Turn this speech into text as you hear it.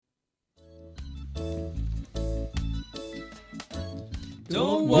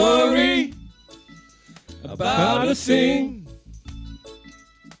Don't worry about a thing,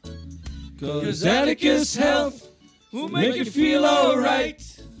 'cause Atticus Health will make you feel alright.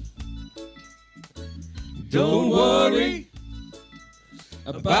 Don't worry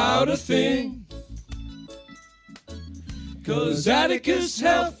about a thing, 'cause Atticus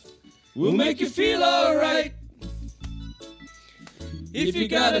Health will make you feel alright. If you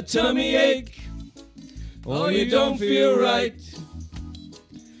got a tummy ache, or you don't feel right,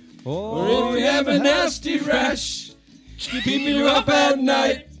 or if you have a nasty rash keeping you up at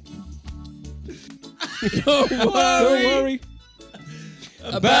night, don't worry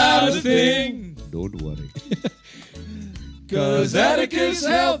about a thing. Don't worry. 'Cause Atticus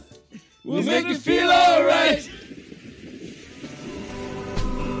Health will make you feel alright.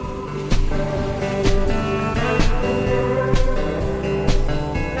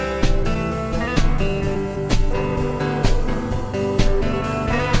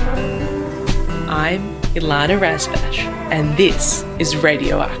 I'm Ilana Razbash, and this is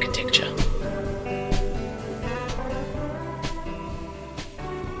Radio Architecture.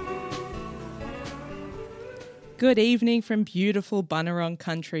 Good evening from beautiful Bunurong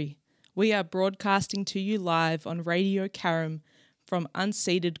country. We are broadcasting to you live on Radio Karam from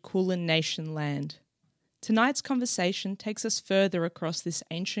unceded Kulin Nation land. Tonight's conversation takes us further across this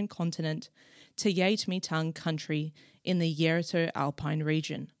ancient continent to Yaitmitang country in the Yerito Alpine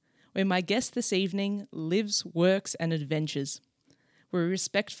region, where my guest this evening lives, works and adventures. We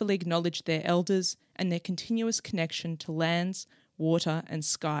respectfully acknowledge their elders and their continuous connection to lands, water and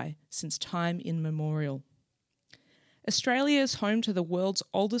sky since time immemorial. Australia is home to the world's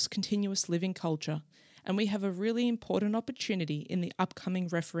oldest continuous living culture, and we have a really important opportunity in the upcoming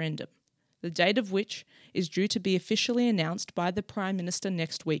referendum, the date of which is due to be officially announced by the Prime Minister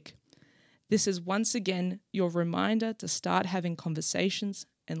next week. This is once again your reminder to start having conversations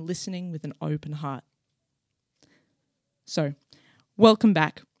and listening with an open heart. So, welcome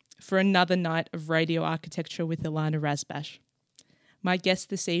back for another night of Radio Architecture with Ilana Razbash. My guest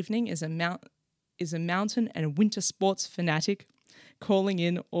this evening is a mountain and winter sports fanatic calling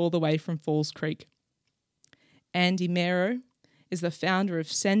in all the way from Falls Creek. Andy Mero is the founder of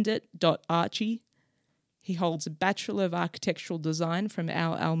Sendit.Archie. He holds a Bachelor of Architectural Design from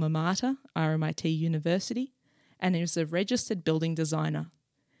our alma mater, RMIT University, and is a registered building designer.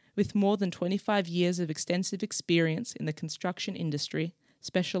 With more than 25 years of extensive experience in the construction industry,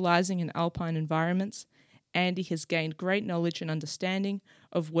 specialising in alpine environments, Andy has gained great knowledge and understanding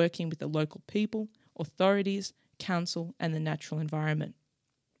of working with the local people, authorities, council and the natural environment.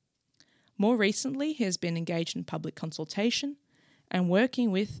 More recently, he has been engaged in public consultation and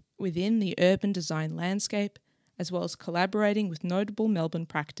working within the urban design landscape, as well as collaborating with notable Melbourne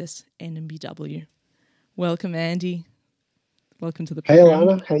practice, NMBW. Welcome, Andy. Welcome to the program. Hey,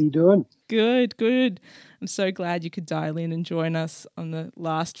 Ilana. How you doing? Good. I'm so glad you could dial in and join us on the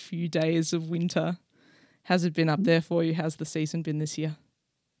last few days of winter. How's it been up there for you? How's the season been this year?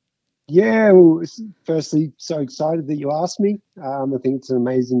 Yeah, well, firstly, so excited that you asked me. I think it's an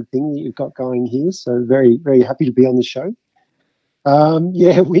amazing thing that you've got going here. So very, very happy to be on the show.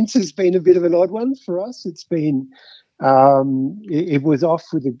 Winter's been a bit of an odd one for us. It's been, it was off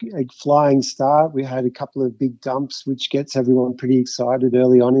with a flying start. We had a couple of big dumps, which gets everyone pretty excited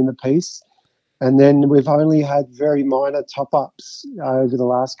early on in the piece. And then we've only had very minor top-ups over the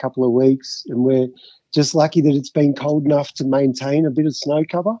last couple of weeks. And we're just lucky that it's been cold enough to maintain a bit of snow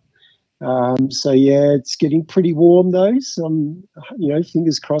cover. It's getting pretty warm though.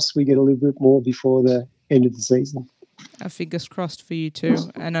 Fingers crossed we get a little bit more before the end of the season. Our fingers crossed for you too.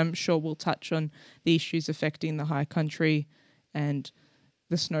 And I'm sure we'll touch on the issues affecting the high country and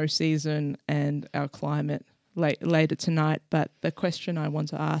the snow season and our climate later tonight. But the question I want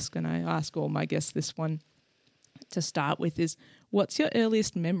to ask, and I ask all my guests this one to start with, is what's your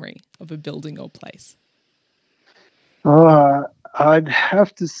earliest memory of a building or place? I'd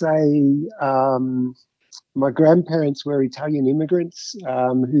have to say my grandparents were Italian immigrants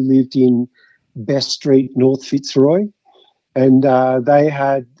who lived in Best Street, North Fitzroy, and they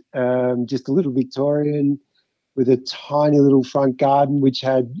had just a little Victorian with a tiny little front garden which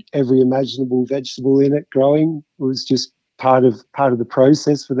had every imaginable vegetable in it growing. It was just part of the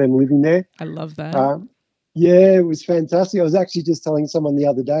process for them living there. I love that. It was fantastic. I was actually just telling someone the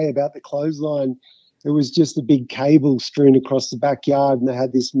other day about the clothesline. It was just a big cable strewn across the backyard, and they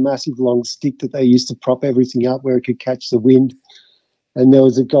had this massive long stick that they used to prop everything up where it could catch the wind. And there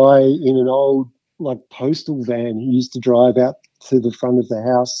was a guy in an old postal van who used to drive out to the front of the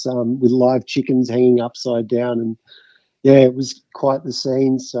house with live chickens hanging upside down. And it was quite the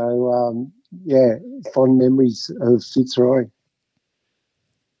scene. So fond memories of Fitzroy.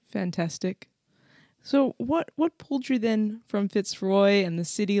 Fantastic. So what pulled you then from Fitzroy and the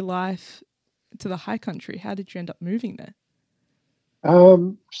city life to the high country? How did you end up moving there?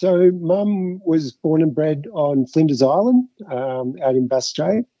 So Mum was born and bred on Flinders Island, out in Bass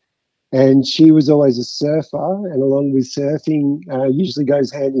Strait, and she was always a surfer. And along with surfing, usually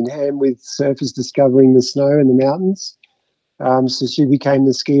goes hand in hand with surfers discovering the snow and the mountains. So she became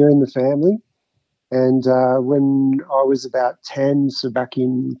the skier in the family. And when I was about 10, so back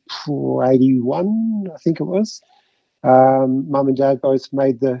in 81, I think it was, Mum and Dad both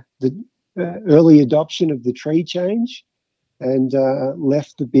made the early adoption of the tree change, and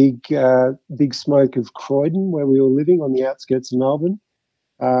left the big smoke of Croydon, where we were living on the outskirts of Melbourne,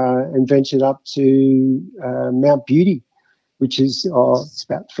 and ventured up to Mount Beauty, which is it's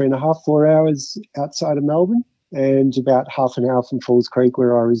about 3.5, 4 hours outside of Melbourne, and about half an hour from Falls Creek,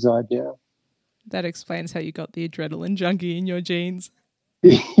 where I reside now. That explains how you got the adrenaline junkie in your genes.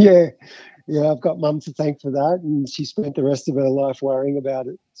 Yeah, I've got Mum to thank for that, and she spent the rest of her life worrying about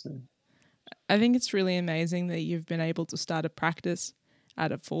it. So. I think it's really amazing that you've been able to start a practice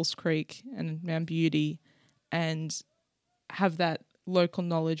out at Falls Creek and Mount Beauty and have that local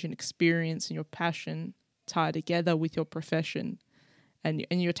knowledge and experience and your passion tie together with your profession and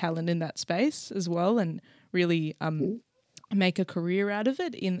your talent in that space as well, and really make a career out of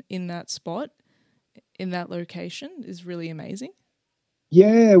it in that spot, in that location, is really amazing.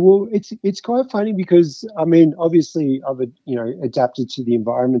 Yeah, well, it's quite funny because, I mean, obviously I've adapted to the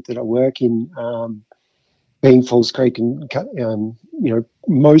environment that I work in, being Falls Creek, and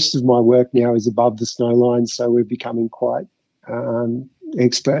most of my work now is above the snow line, so we're becoming quite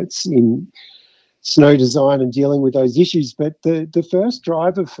experts in snow design and dealing with those issues. But the first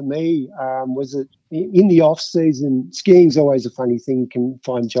driver for me was that in the off season, skiing's always a funny thing. You can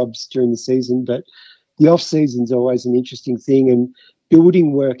find jobs during the season, but the off season's always an interesting thing, and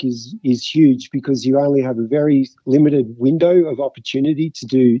building work is huge because you only have a very limited window of opportunity to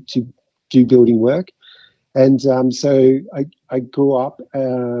do building work. And so I grew up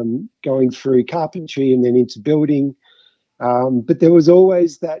going through carpentry and then into building. But there was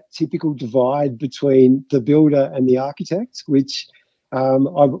always that typical divide between the builder and the architect, which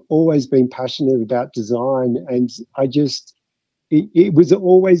I've always been passionate about design. And it was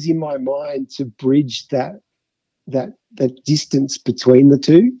always in my mind to bridge that distance between the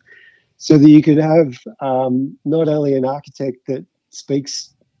two, so that you could have not only an architect that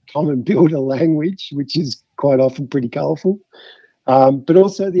speaks common builder language, which is quite often pretty colourful, but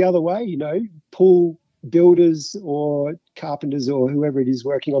also the other way, pull builders or carpenters or whoever it is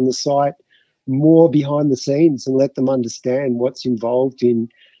working on the site more behind the scenes and let them understand what's involved in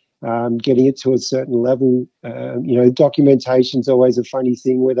getting it to a certain level. Documentation's always a funny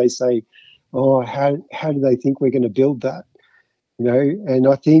thing where they say, oh, how do they think we're going to build that? And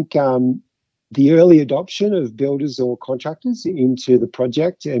I think the early adoption of builders or contractors into the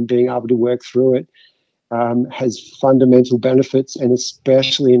project and being able to work through it has fundamental benefits, and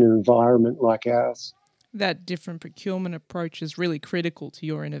especially in an environment like ours. That different procurement approach is really critical to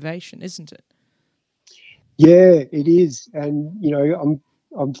your innovation, isn't it? Yeah, it is. And,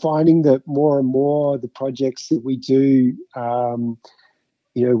 I'm finding that more and more the projects that we do,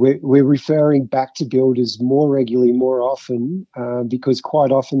 we're referring back to builders more regularly, more often, because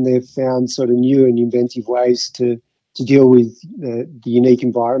quite often they've found sort of new and inventive ways to deal with the unique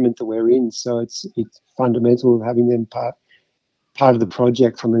environment that we're in. So it's fundamental of having them part of the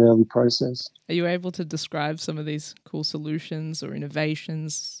project from an early process. Are you able to describe some of these cool solutions or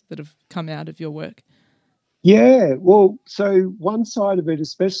innovations that have come out of your work? Yeah, well, so one side of it,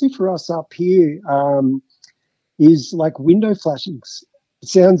 especially for us up here, is like window flashings. It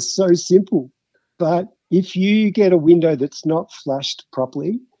sounds so simple, but if you get a window that's not flashed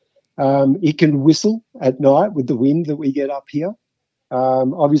properly, it can whistle at night with the wind that we get up here.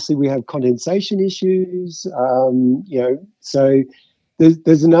 Obviously, we have condensation issues, so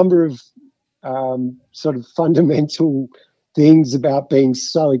there's a number of sort of fundamental things about being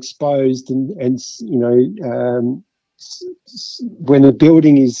so exposed, and when a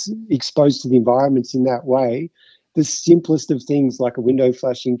building is exposed to the environments in that way, the simplest of things like a window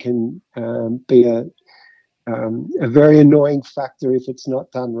flashing can be a very annoying factor if it's not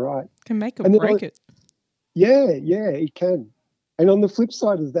done right. Can make or break it. Yeah, it can. And on the flip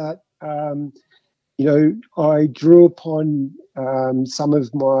side of that, I drew upon some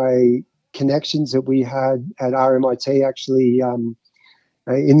of my connections that we had at RMIT actually.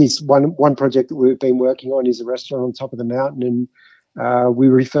 In this one project that we've been working on is a restaurant on top of the mountain, and we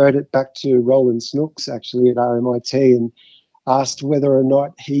referred it back to Roland Snooks actually at RMIT and asked whether or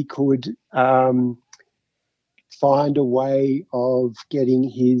not he could find a way of getting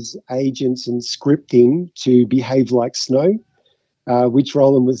his agents and scripting to behave like snow, which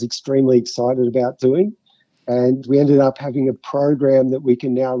Roland was extremely excited about doing. And we ended up having a program that we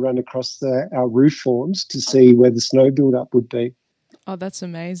can now run across our roof forms to see where the snow buildup would be. Oh, that's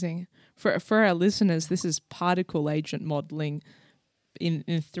amazing. For our listeners, this is particle agent modelling in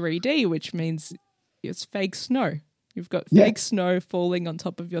 3D, which means it's fake snow. You've got fake snow falling on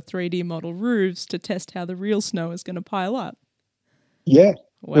top of your 3D model roofs to test how the real snow is going to pile up. Yeah,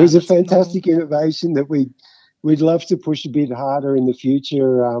 wow, it was a fantastic innovation that we'd love to push a bit harder in the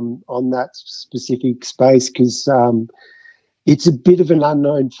future on that specific space, because it's a bit of an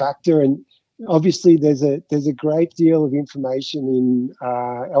unknown factor. And obviously there's a great deal of information in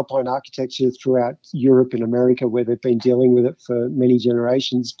alpine architecture throughout Europe and America, where they've been dealing with it for many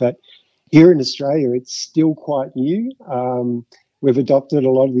generations. But here in Australia, it's still quite new. We've adopted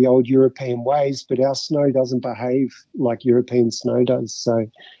a lot of the old European ways, but our snow doesn't behave like European snow does. So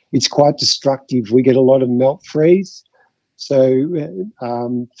it's quite destructive. We get a lot of melt freeze. So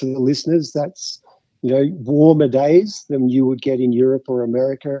for the listeners, that's, warmer days than you would get in Europe or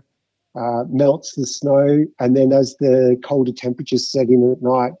America. Melts the snow, and then as the colder temperatures set in at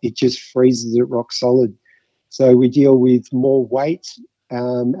night, it just freezes it rock solid. So we deal with more weight,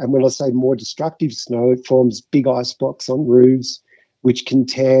 and when I say more destructive snow, it forms big ice blocks on roofs, which can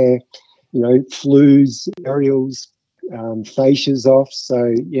tear, flues, aerials, fascias off.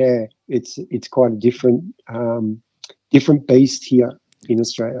 So yeah, it's quite a different beast here in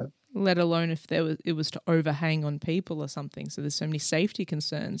Australia. Let alone if it was to overhang on people or something. So there's so many safety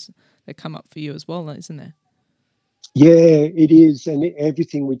concerns that come up for you as well, isn't there? Yeah, it is. And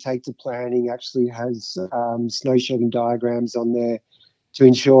everything we take to planning actually has snow shedding diagrams on there to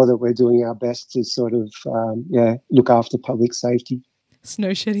ensure that we're doing our best to sort of, look after public safety.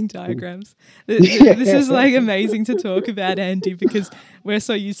 Snow shedding diagrams. This is like amazing to talk about, Andy, because we're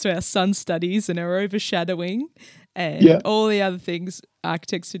so used to our sun studies and our overshadowing and all the other things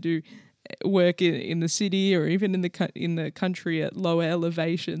architects who do work in the city or even in the country at lower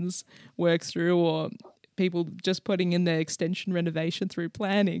elevations work through, or people just putting in their extension renovation through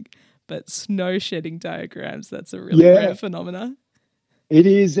planning. But snow shedding diagrams, that's a really rare phenomena. It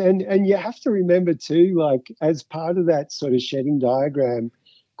is, and you have to remember too, like as part of that sort of shedding diagram,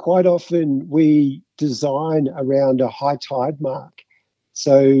 quite often we design around a high tide mark.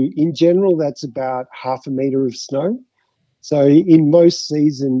 So in general, that's about 0.5 metre of snow. So in most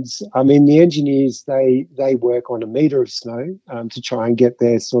seasons, I mean, the engineers, they work on 1 metre of snow to try and get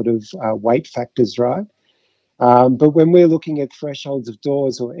their sort of weight factors right. But when we're looking at thresholds of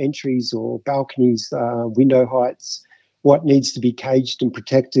doors or entries or balconies, window heights, what needs to be caged and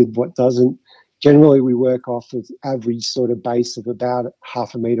protected, what doesn't, generally we work off of average sort of base of about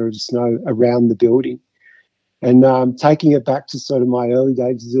 0.5 metre of snow around the building. And taking it back to sort of my early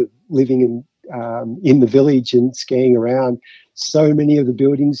days of living in the village and skiing around, so many of the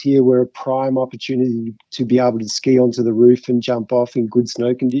buildings here were a prime opportunity to be able to ski onto the roof and jump off in good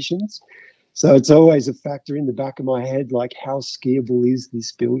snow conditions. So it's always a factor in the back of my head, like how skiable is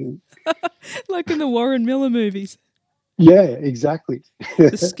this building? Like in the Warren Miller movies. Yeah, exactly.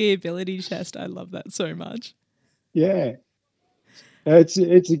 The skiability test, I love that so much. Yeah. It's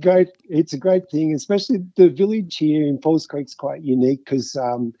a great thing, especially the village here in Falls Creek's quite unique because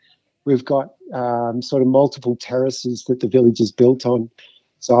we've got sort of multiple terraces that the village is built on.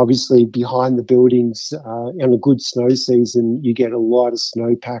 So obviously behind the buildings, on a good snow season, you get a lot of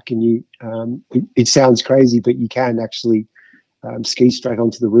snowpack, and it sounds crazy, but you can actually ski straight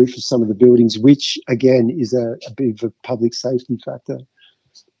onto the roof of some of the buildings, which again is a bit of a public safety factor.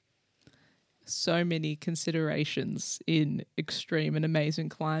 So many considerations in extreme and amazing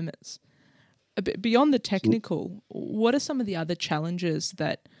climates. Beyond the technical, what are some of the other challenges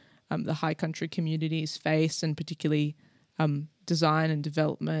that the high country communities face, and particularly design and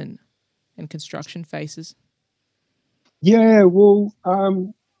development and construction faces? Yeah, well,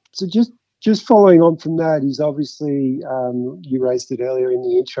 so just following on from that is obviously, you raised it earlier in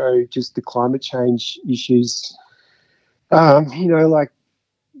the intro, just the climate change issues. Like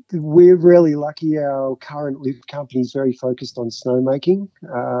we're really lucky. Our current lift company is very focused on snowmaking,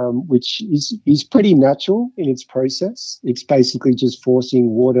 which is pretty natural in its process. It's basically just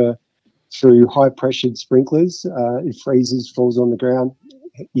forcing water through high-pressured sprinklers. It freezes, falls on the ground,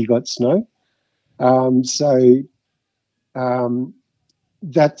 you got snow. That's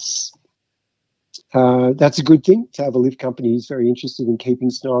a good thing to have a lift company who's very interested in keeping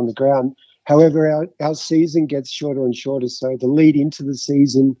snow on the ground. However, our season gets shorter and shorter, so the lead into the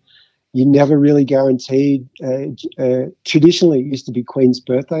season, you're never really guaranteed. Traditionally, it used to be Queen's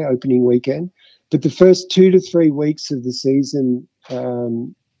birthday opening weekend. But the first 2 to 3 weeks of the season,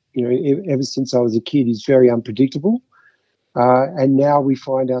 ever since I was a kid, is very unpredictable. And now we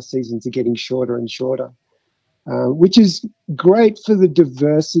find our seasons are getting shorter and shorter, which is great for the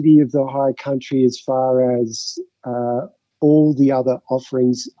diversity of the high country as far as all the other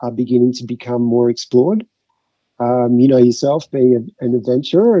offerings are beginning to become more explored. You know yourself, being an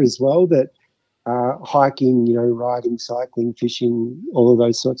adventurer as well, that hiking, riding, cycling, fishing, all of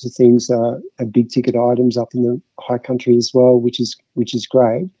those sorts of things are big ticket items up in the high country as well, which is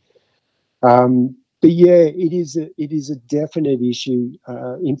great. But yeah, it is a definite issue.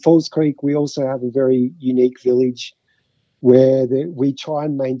 In Falls Creek, we also have a very unique village where we try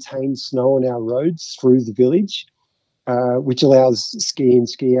and maintain snow on our roads through the village, which allows ski and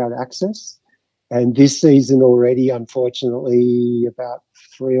ski out access. And this season already, unfortunately, about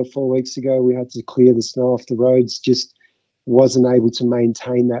 3 or 4 weeks ago, we had to clear the snow off the roads. Just wasn't able to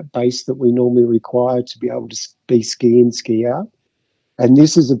maintain that base that we normally require to be able to be ski in, ski out. And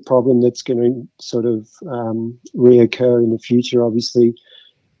this is a problem that's going to sort of reoccur in the future, obviously.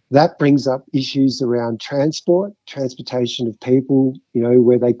 That brings up issues around transportation of people,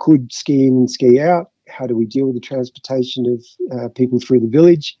 where they could ski in and ski out. How do we deal with the transportation of people through the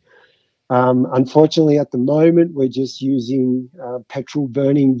village? Unfortunately, at the moment, we're just using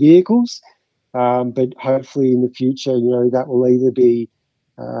petrol-burning vehicles, but hopefully in the future, that will either be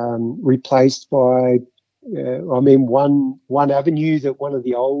replaced by, one avenue that one of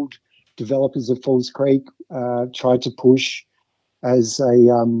the old developers of Falls Creek tried to push as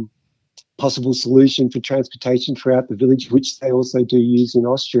a possible solution for transportation throughout the village, which they also do use in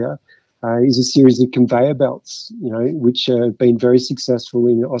Austria, is a series of conveyor belts, which have been very successful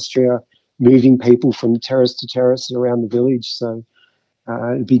in Austria, moving people from terrace to terrace around the village. So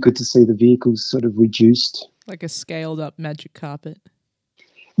it'd be good to see the vehicles sort of reduced. Like a scaled up magic carpet.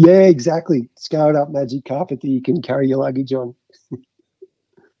 Yeah, exactly. Scaled up magic carpet that you can carry your luggage on.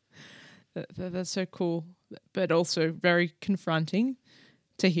 That's so cool, but also very confronting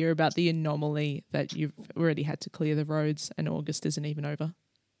to hear about the anomaly that you've already had to clear the roads and August isn't even over.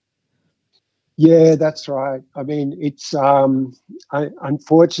 Yeah, that's right. I mean, it's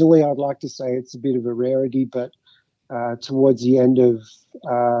unfortunately, I'd like to say it's a bit of a rarity, but towards the end of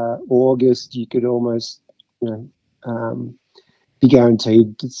August, you could almost, be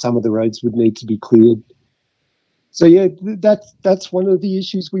guaranteed that some of the roads would need to be cleared. So yeah, that's one of the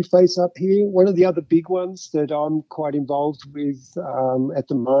issues we face up here. One of the other big ones that I'm quite involved with at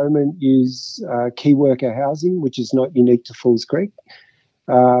the moment is key worker housing, which is not unique to Falls Creek.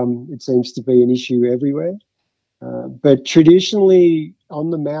 It seems to be an issue everywhere. But traditionally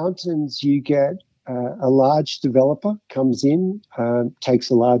on the mountains, you get a large developer comes in, takes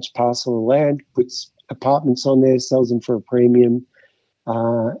a large parcel of land, puts apartments on there, sells them for a premium,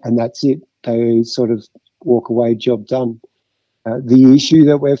 and that's it. They sort of walk away, job done. The issue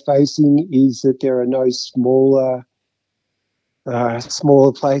that we're facing is that there are no smaller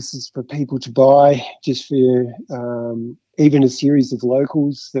places for people to buy, just for even a series of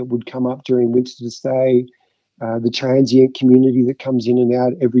locals that would come up during winter to stay, the transient community that comes in and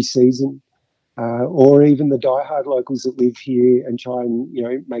out every season, or even the diehard locals that live here and try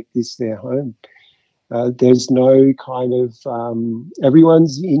and make this their home. There's no kind of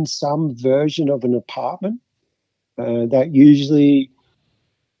everyone's in some version of an apartment. That usually,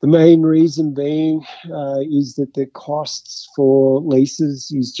 the main reason being is that the costs for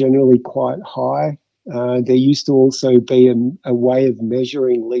leases is generally quite high. There used to also be a way of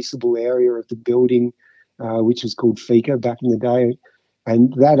measuring leasable area of the building, which was called FICA back in the day.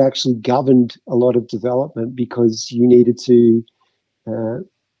 And that actually governed a lot of development because you needed to,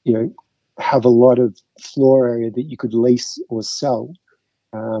 have a lot of floor area that you could lease or sell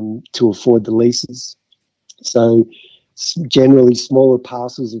to afford the leases. So generally smaller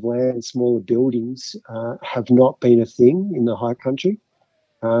parcels of land, smaller buildings have not been a thing in the high country,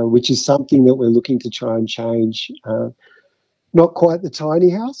 which is something that we're looking to try and change. Not quite the tiny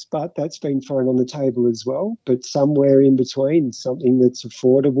house, but that's been thrown on the table as well. But somewhere in between, something that's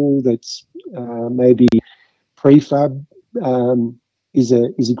affordable, that's maybe prefab, is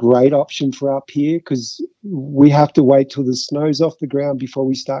a great option for up here because we have to wait till the snow's off the ground before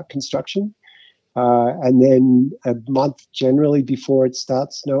we start construction. And then a month generally before it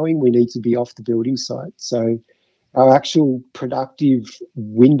starts snowing, we need to be off the building site. So our actual productive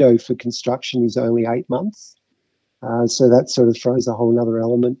window for construction is only 8 months. So that sort of throws a whole other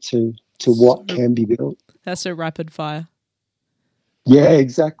element to what can be built. That's a rapid fire. Yeah,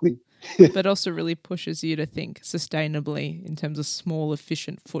 exactly. But also really pushes you to think sustainably in terms of small,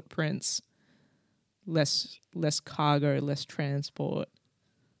 efficient footprints, less cargo, less transport.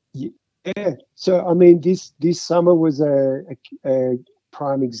 Yeah. So, I mean, this summer was a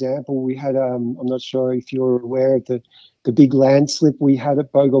prime example. We had, I'm not sure if you're aware of the big landslip we had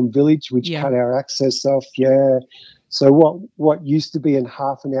at Bogong Village, which Yeah. cut our access off. Yeah. So what used to be a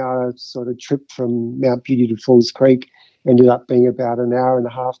half an hour sort of trip from Mount Beauty to Falls Creek ended up being about an hour and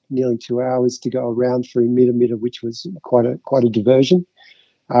a half, nearly 2 hours to go around through Mitter, which was quite a diversion.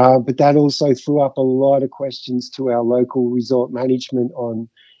 But that also threw up a lot of questions to our local resort management on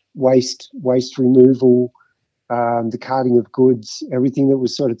waste removal, the carting of goods, everything that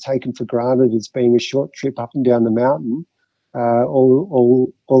was sort of taken for granted as being a short trip up and down the mountain.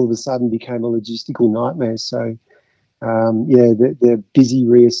 All of a sudden became a logistical nightmare. So yeah, they're busy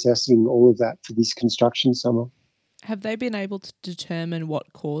reassessing all of that for this construction summer. Have they been able to determine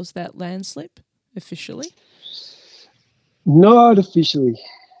what caused that landslip officially? Not officially.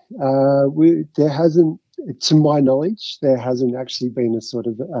 There hasn't, to my knowledge, there hasn't actually been a sort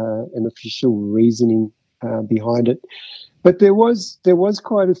of an official reasoning behind it. But there was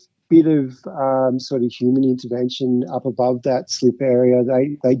quite a bit of sort of human intervention up above that slip area.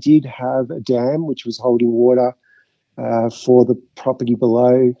 They did have a dam which was holding water for the property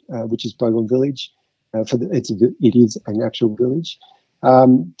below, which is Bogong Village. It is an actual village.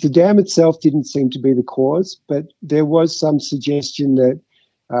 The dam itself didn't seem to be the cause, but there was some suggestion that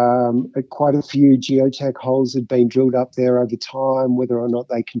quite a few geotech holes had been drilled up there over time. Whether or not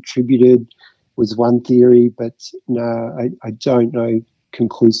they contributed was one theory, but no, I don't know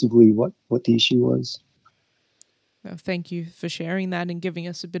conclusively what the issue was. Well, thank you for sharing that and giving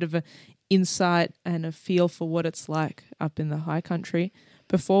us a bit of an insight and a feel for what it's like up in the high country.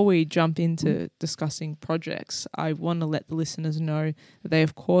 Before we jump into discussing projects, I want to let the listeners know that they,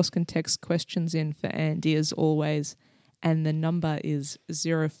 of course, can text questions in for Andy as always, and the number is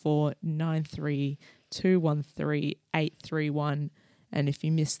 0493 213 831. And if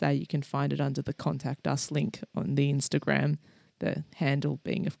you missed that, you can find it under the Contact Us link on the Instagram, the handle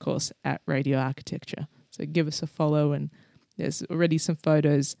being, of course, at Radio Architecture. So give us a follow, and there's already some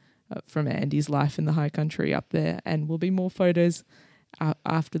photos from Andy's life in the high country up there, and will be more photos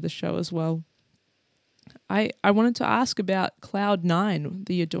after the show as well. I wanted to ask about Cloud9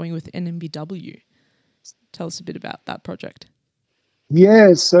 that you're doing with NMBW. Tell us a bit about that project.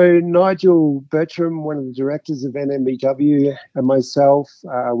 Yeah, so Nigel Bertram, one of the directors of NMBW, and myself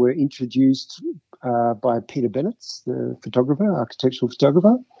were introduced by Peter Bennett, the photographer, architectural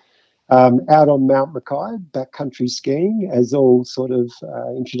photographer, out on Mount Mackay, backcountry skiing, as all sort of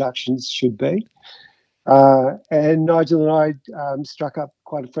introductions should be. And Nigel and I struck up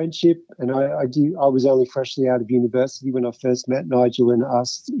quite a friendship, and I was only freshly out of university when I first met Nigel and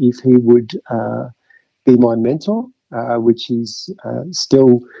asked if he would be my mentor, which he's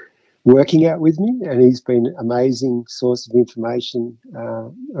still working at with me, and he's been an amazing source of information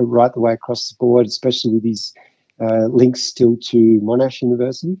right the way across the board, especially with his links still to Monash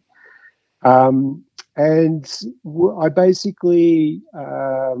University. And I basically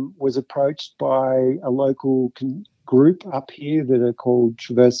was approached by a local group up here that are called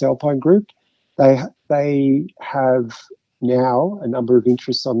Traverse Alpine Group. They have now a number of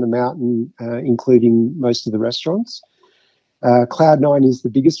interests on the mountain, including most of the restaurants. Cloud9 is the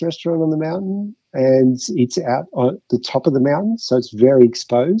biggest restaurant on the mountain, and it's out on the top of the mountain, so it's very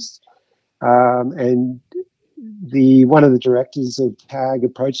exposed. And one of the directors of TAG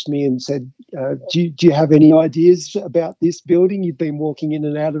approached me and said, do you have any ideas about this building? You've been walking in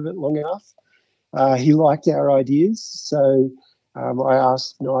and out of it long enough. He liked our ideas, so I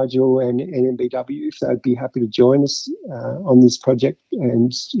asked Nigel and NMBW if they'd be happy to join us on this project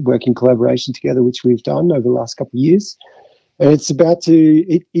and work in collaboration together, which we've done over the last couple of years. And it's about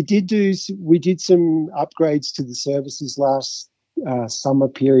to, we did some upgrades to the services last summer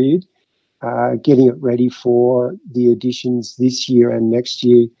period, getting it ready for the additions this year and next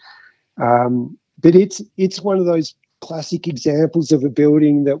year. But it's one of those classic examples of a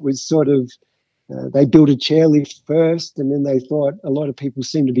building that was sort of, they built a chairlift first, and then they thought a lot of people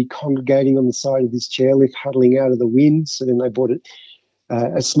seem to be congregating on the side of this chairlift, huddling out of the wind. So then they bought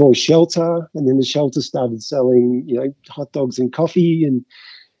a small shelter, and then the shelter started selling, hot dogs and coffee, and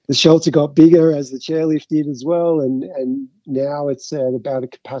the shelter got bigger as the chairlift did as well, and now it's at about a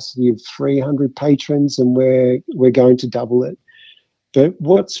capacity of 300 patrons, and we're going to double it. But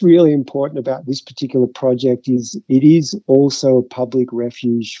what's really important about this particular project is it is also a public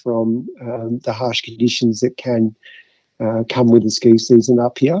refuge from the harsh conditions that can come with the ski season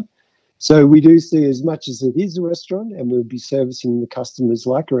up here. So we do see, as much as it is a restaurant and we'll be servicing the customers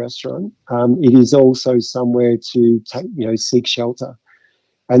like a restaurant, it is also somewhere to seek shelter.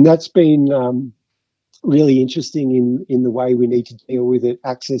 And that's been really interesting in the way we need to deal with it,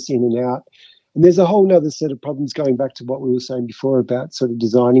 access in and out. And there's a whole other set of problems going back to what we were saying before about sort of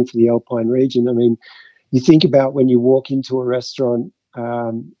designing for the Alpine region. I mean, you think about when you walk into a restaurant,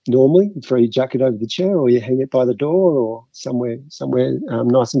 normally you throw your jacket over the chair or you hang it by the door or somewhere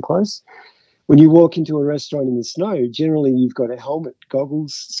nice and close. When you walk into a restaurant in the snow, generally you've got a helmet,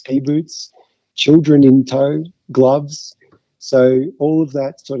 goggles, ski boots, children in tow, gloves. So all of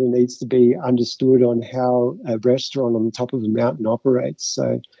that sort of needs to be understood on how a restaurant on the top of a mountain operates.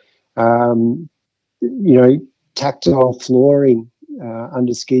 So, tactile flooring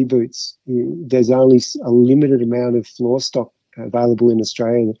under ski boots. There's only a limited amount of floor stock available in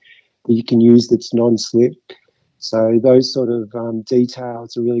Australia that you can use that's non-slip. So those sort of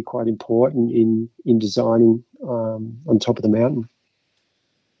details are really quite important in designing on top of the mountain.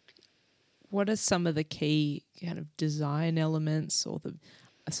 What are some of the key kind of design elements or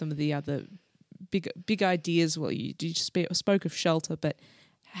some of the other big ideas? Well, you spoke of shelter, but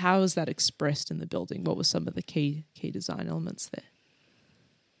how is that expressed in the building? What were some of the key design elements there?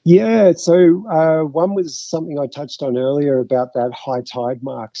 Yeah, so one was something I touched on earlier about that high tide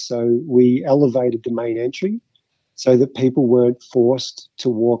mark. So we elevated the main entry so that people weren't forced to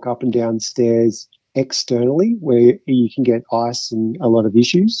walk up and down stairs externally where you can get ice and a lot of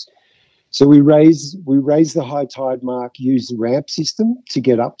issues. So we raise the high tide mark, use the ramp system to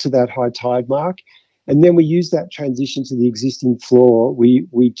get up to that high tide mark, and then we use that transition to the existing floor.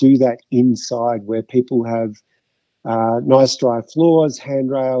 We do that inside where people have nice dry floors,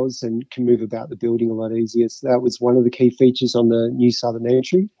 handrails, and can move about the building a lot easier. So that was one of the key features on the new southern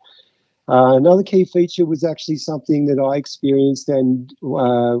entry. Another key feature was actually something that I experienced and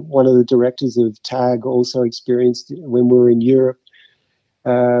one of the directors of TAG also experienced when we were in Europe.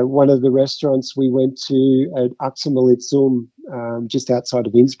 One of the restaurants we went to at Axamalitsum, just outside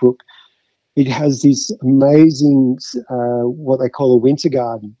of Innsbruck, it has this amazing, what they call a winter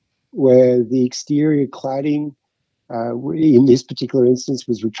garden, where the exterior cladding, in this particular instance,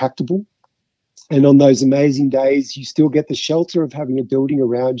 was retractable. And on those amazing days, you still get the shelter of having a building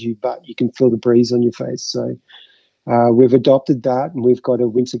around you, but you can feel the breeze on your face. So we've adopted that, and we've got a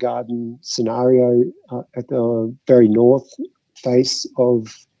winter garden scenario at the very north face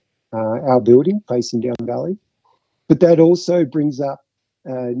of our building, facing down the valley. But that also brings up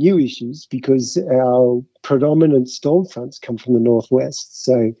new issues because our predominant storm fronts come from the northwest.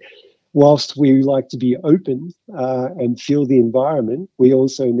 So whilst we like to be open and feel the environment, we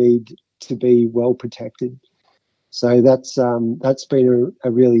also need to be well protected. So that's been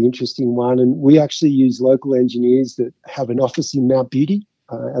a really interesting one. And we actually use local engineers that have an office in Mount Beauty.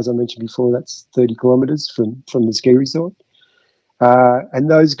 As I mentioned before, that's 30 kilometres from the ski resort. And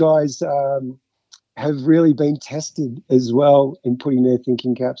those guys have really been tested as well in putting their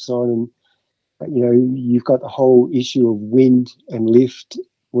thinking caps on. And, you've got the whole issue of wind and lift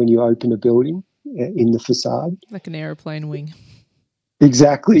when you open a building in the facade. Like an aeroplane wing.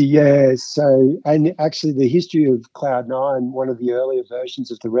 Exactly, yeah. So, and actually the history of Cloud9, one of the earlier versions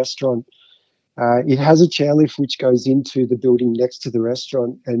of the restaurant, it has a chairlift which goes into the building next to the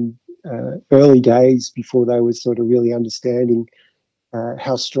restaurant. And early days before they were sort of really understanding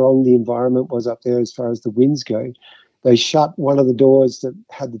how strong the environment was up there as far as the winds go, they shut one of the doors that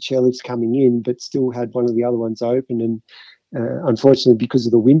had the chairlifts coming in, but still had one of the other ones open. And unfortunately, because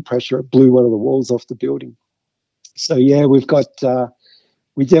of the wind pressure, it blew one of the walls off the building. So yeah, we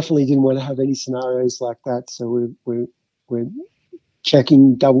definitely didn't want to have any scenarios like that. So we're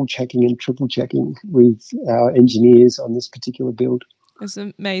checking, double checking, and triple checking with our engineers on this particular build. It's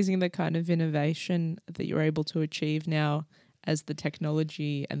amazing the kind of innovation that you're able to achieve now as the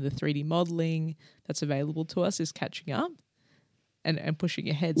technology and the 3D modelling that's available to us is catching up and pushing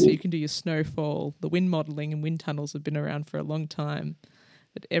ahead. So you can do your snowfall. The wind modelling and wind tunnels have been around for a long time,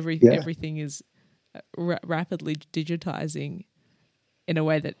 but everything is rapidly digitising in a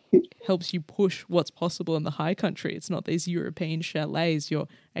way that helps you push what's possible in the high country. It's not these European chalets. You're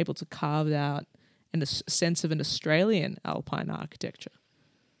able to carve out in a sense of an Australian alpine architecture.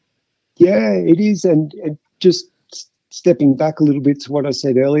 Yeah, it is. And just stepping back a little bit to what I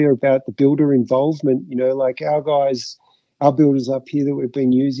said earlier about the builder involvement, like our builders up here that we've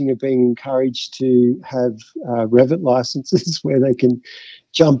been using are being encouraged to have Revit licenses where they can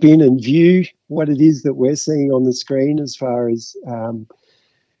jump in and view what it is that we're seeing on the screen as far as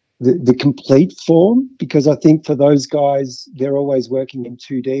the complete form, because I think for those guys, they're always working in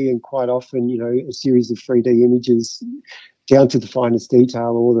 2D and quite often, a series of 3D images down to the finest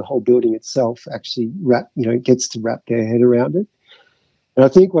detail or the whole building itself actually gets to wrap their head around it. And I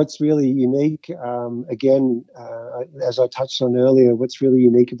think what's really unique, as I touched on earlier, what's really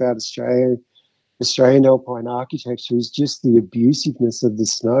unique about Australia Australian alpine architecture is just the abusiveness of the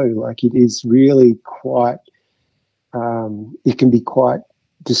snow. Like, it is really quite, it can be quite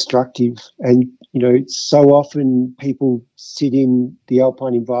destructive. And, so often people sit in the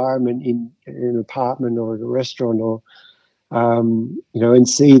alpine environment in an apartment or in a restaurant or, and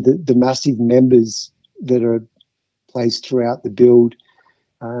see the massive members that are placed throughout the build,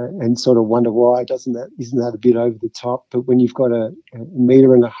 and sort of wonder why isn't that a bit over the top? But when you've got a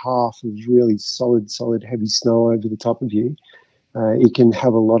metre and a half of really solid heavy snow over the top of you, it can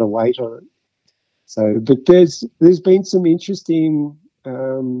have a lot of weight on it. So, but there's been some interesting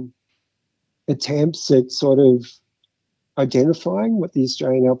attempts at sort of identifying what the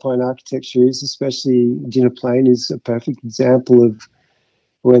Australian alpine architecture is, especially Dinner Plain is a perfect example of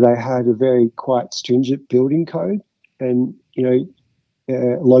where they had a very quite stringent building code and,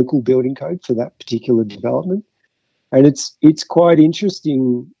 local building code for that particular development. And it's quite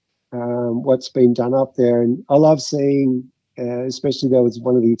interesting what's been done up there. And I love seeing, especially there was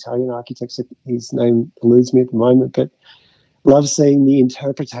one of the Italian architects, his name eludes me at the moment, but love seeing the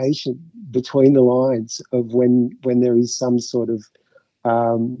interpretation between the lines of when there is some sort of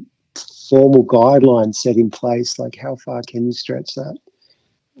formal guideline set in place, like how far can you stretch that?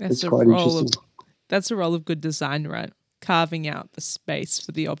 It's quite interesting. That's a role of good design, right? Carving out the space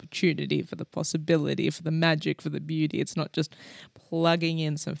for the opportunity, for the possibility, for the magic, for the beauty. It's not just plugging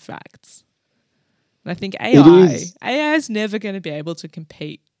in some facts. And I think AI is never going to be able to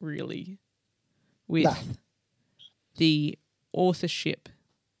compete really with the authorship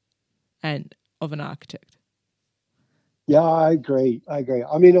and of an architect. Yeah, I agree. I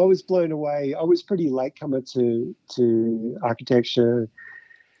mean, I was blown away. I was pretty latecomer to architecture,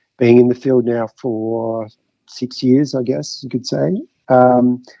 being in the field now for 6 years, I guess you could say.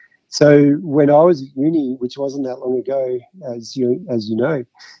 So when I was at uni, which wasn't that long ago, as you know,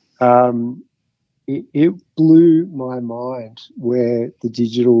 it blew my mind where the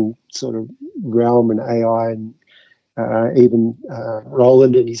digital sort of realm and AI and even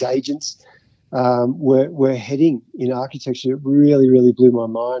Roland and his agents were heading in architecture. It really, really blew my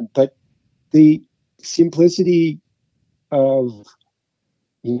mind. But the simplicity of,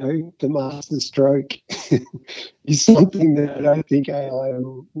 the master stroke is something that I don't think AI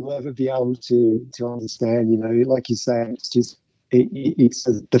will ever be able to understand. Like you say, it's just it's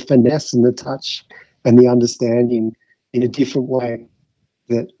the finesse and the touch and the understanding in a different way.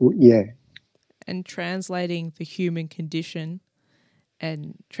 And translating the human condition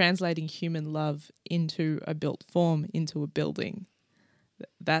and translating human love into a built form, into a building.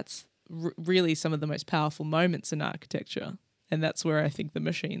 That's really some of the most powerful moments in architecture. And that's where I think the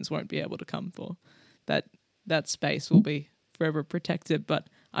machines won't be able to come for. That space will be forever protected. But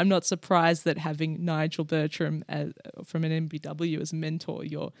I'm not surprised that having Nigel Bertram from an MBW as a mentor,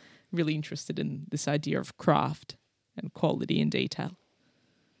 you're really interested in this idea of craft and quality and detail.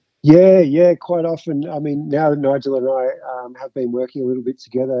 Yeah, quite often. I mean, now that Nigel and I have been working a little bit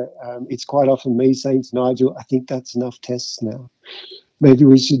together, it's quite often me saying to Nigel, I think that's enough tests now. Maybe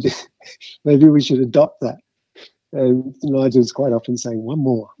we should adopt that. And Nigel's quite often saying, one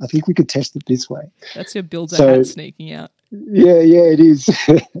more. I think we could test it this way. That's your builder hat sneaking out. Yeah, it is.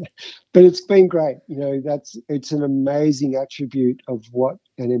 But it's been great. It's an amazing attribute of what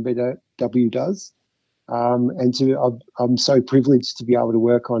an MBW does. And I'm so privileged to be able to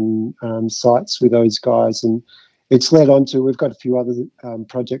work on sites with those guys. And it's led on to, we've got a few other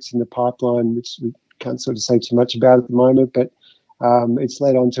projects in the pipeline, which we can't sort of say too much about at the moment, but it's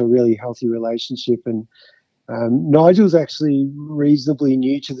led on to a really healthy relationship. And Nigel's actually reasonably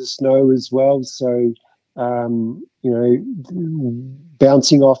new to the snow as well. So,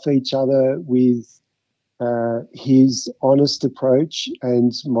 bouncing off each other with his honest approach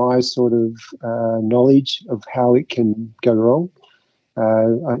and my sort of knowledge of how it can go wrong,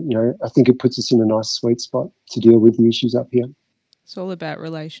 I think it puts us in a nice sweet spot to deal with the issues up here. It's all about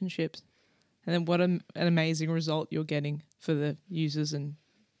relationships. And then what an amazing result you're getting for the users and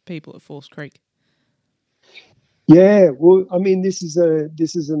people at Falls Creek. Yeah, well, I mean, this is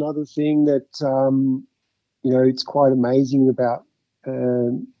another thing that it's quite amazing about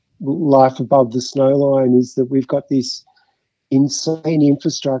life above the snowline, is that we've got this insane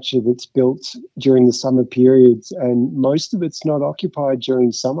infrastructure that's built during the summer periods, and most of it's not occupied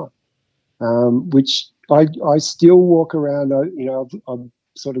during summer, which I still walk around. I've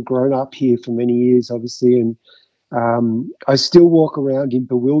sort of grown up here for many years, obviously, and I still walk around in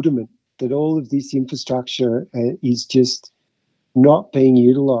bewilderment that all of this infrastructure is just not being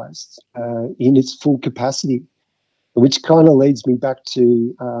utilised in its full capacity, which kind of leads me back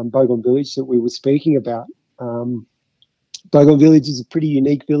to Bogong Village that we were speaking about. Bogong Village is a pretty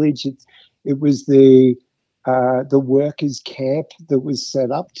unique village. It was the workers' camp that was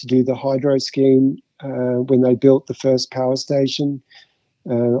set up to do the hydro scheme when they built the first power station.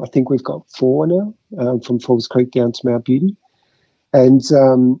 I think we've got 4 now, from Falls Creek down to Mount Beauty. And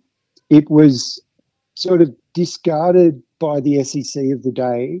it was sort of discarded by the SEC of the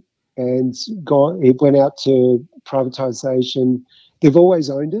day, and it went out to privatisation. They've always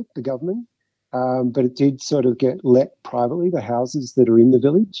owned it, the government, but it did sort of get let privately, the houses that are in the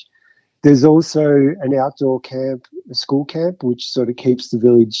village. There's also an outdoor camp, a school camp, which sort of keeps the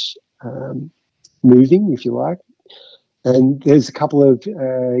village moving, if you like. And there's a couple of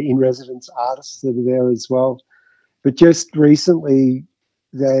in-residence artists that are there as well. But just recently,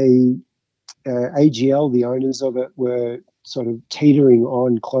 AGL, the owners of it, were sort of teetering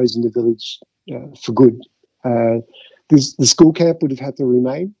on closing the village for good. The school camp would have had to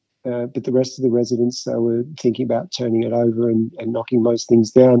remain, but the rest of the residents, they were thinking about turning it over and knocking most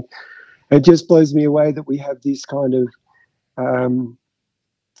things down. It just blows me away that we have this kind of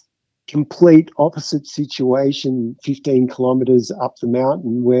complete opposite situation 15 kilometres up the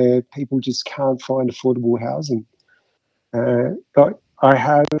mountain where people just can't find affordable housing. But I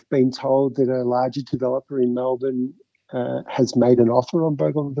have been told that a larger developer in Melbourne has made an offer on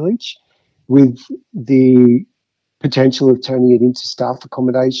Bougainville Village with the potential of turning it into staff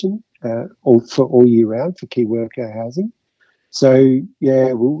accommodation for all year round for key worker housing. So,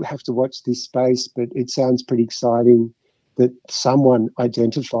 yeah, we'll have to watch this space, but it sounds pretty exciting that someone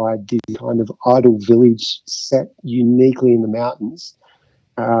identified this kind of idle village set uniquely in the mountains,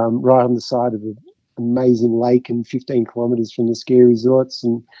 right on the side of an amazing lake and 15 kilometres from the ski resorts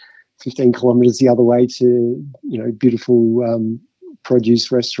and 15 kilometres the other way to, beautiful produce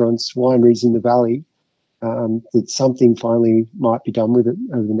restaurants, wineries in the valley, that something finally might be done with it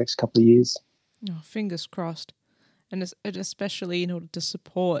over the next couple of years. Oh, fingers crossed. And especially in order to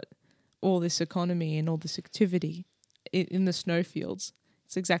support all this economy and all this activity in the snowfields,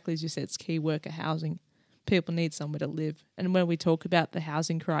 it's exactly as you said, it's key worker housing. People need somewhere to live. And when we talk about the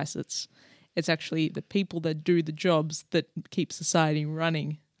housing crisis, it's actually the people that do the jobs that keep society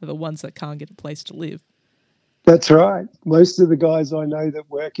running are the ones that can't get a place to live. That's right. Most of the guys I know that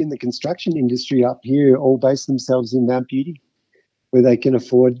work in the construction industry up here all base themselves in Mount Beauty, where they can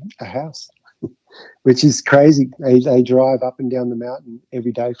afford a house, which is crazy. They drive up and down the mountain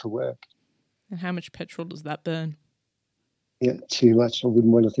every day for work. And how much petrol does that burn? Yeah, too much. I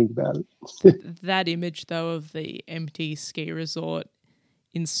wouldn't want to think about it. That image, though, of the empty ski resort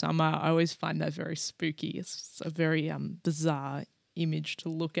in summer, I always find that very spooky. It's a very bizarre image to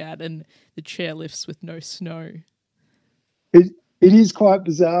look at, and the chairlifts with no snow. It is quite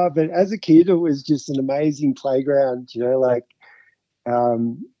bizarre, but as a kid, it was just an amazing playground, it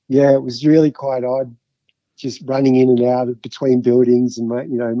was really quite odd, just running in and out of between buildings and,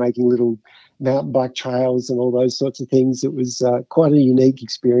 making little mountain bike trails and all those sorts of things. It was quite a unique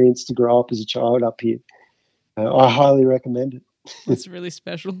experience to grow up as a child up here. I highly recommend it. It's really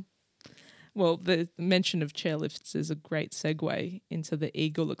special. Well, the mention of chairlifts is a great segue into the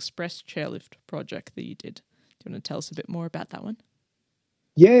Eagle Express chairlift project that you did. Do you want to tell us a bit more about that one?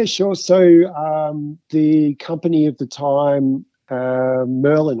 Yeah, sure. So the company of the time,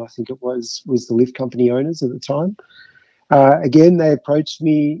 Merlin, I think it was the lift company owners at the time. Again, they approached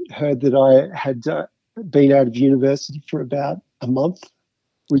me, heard that I had been out of university for about a month,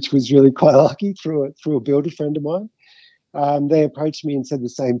 which was really quite lucky through a builder friend of mine. They approached me and said the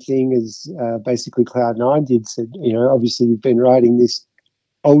same thing as basically Cloud9 did. Said, obviously you've been riding this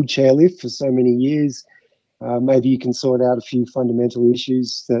old chairlift for so many years. Maybe you can sort out a few fundamental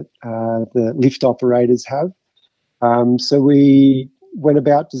issues that the lift operators have. So we went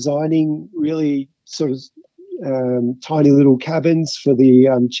about designing really sort of tiny little cabins for the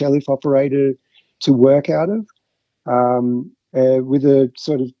chairlift operator to work out of. With a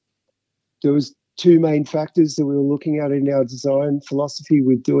sort of, there was 2 main factors that we were looking at in our design philosophy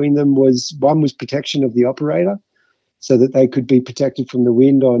with doing them. One was protection of the operator, so that they could be protected from the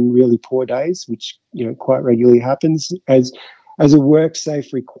wind on really poor days, which quite regularly happens. As a work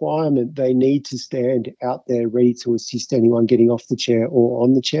safe requirement, they need to stand out there ready to assist anyone getting off the chair or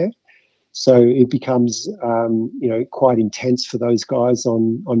on the chair. So it becomes quite intense for those guys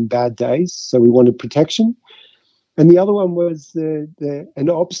on bad days. So we wanted protection. And the other one was an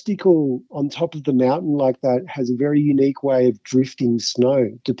obstacle on top of the mountain like that has a very unique way of drifting snow,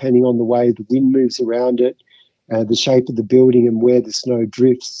 depending on the way the wind moves around it, the shape of the building and where the snow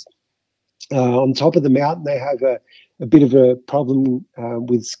drifts. On top of the mountain, they have a bit of a problem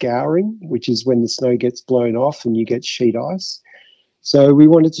with scouring, which is when the snow gets blown off and you get sheet ice. So we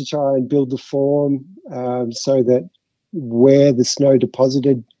wanted to try and build the form so that where the snow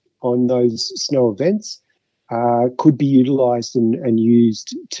deposited on those snow events could be utilised and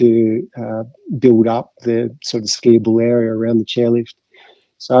used to build up the sort of skiable area around the chairlift.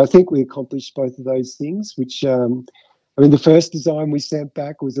 So I think we accomplished both of those things, which, the first design we sent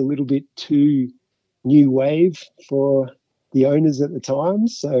back was a little bit too new wave for the owners at the time.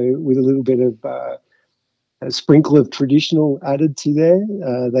 So with a little bit of a sprinkle of traditional added to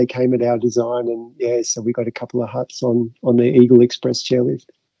there, they came at our design, and so we got a couple of huts on the Eagle Express chairlift.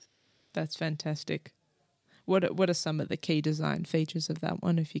 That's fantastic. What are some of the key design features of that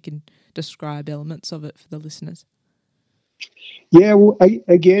one, if you can describe elements of it for the listeners? Yeah, well,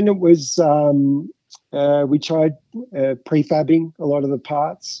 again, it was we tried prefabbing a lot of the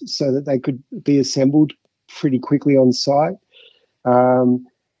parts so that they could be assembled pretty quickly on site. The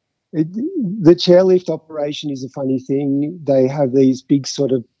chairlift operation is a funny thing. They have these big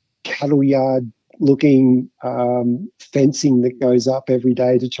sort of cattle yard looking fencing that goes up every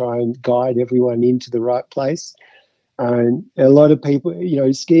day to try and guide everyone into the right place. And a lot of people,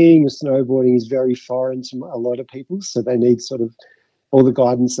 skiing or snowboarding is very foreign to a lot of people, so they need sort of all the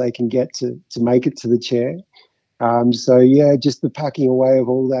guidance they can get to make it to the chair. Just the packing away of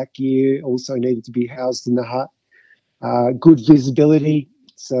all that gear also needed to be housed in the hut. Good visibility,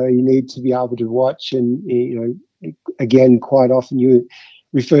 so you need to be able to watch. And, again, quite often you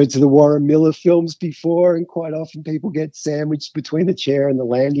referred to the Warren Miller films before, and quite often people get sandwiched between the chair and the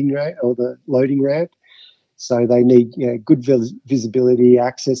landing ramp or the loading ramp. So they need good visibility,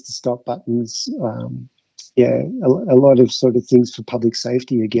 access to stop buttons, a lot of sort of things for public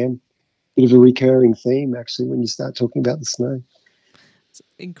safety again. Bit of a recurring theme, actually, when you start talking about the snow. It's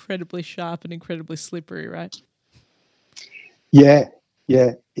incredibly sharp and incredibly slippery, right? Yeah,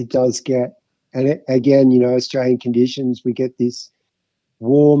 it does get. And again, Australian conditions, we get this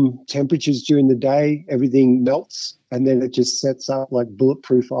warm temperatures during the day, everything melts, and then it just sets up like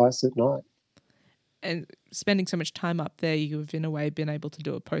bulletproof ice at night. And spending so much time up there, you've in a way been able to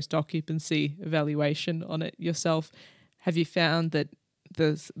do a post-occupancy evaluation on it yourself. Have you found that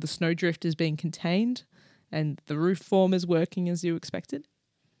the snowdrift is being contained and the roof form is working as you expected?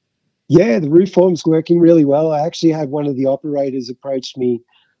 Yeah, the roof form's working really well. I actually had one of the operators approach me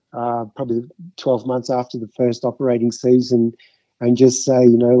probably 12 months after the first operating season and just say,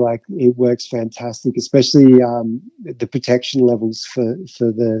 it works fantastic, especially the protection levels for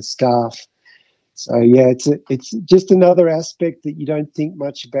the staff. So, it's just another aspect that you don't think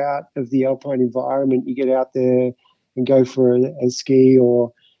much about of the alpine environment. You get out there and go for a ski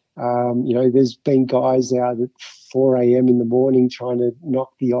or, there's been guys out at 4 a.m. in the morning trying to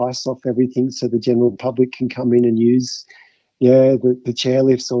knock the ice off everything so the general public can come in and use, the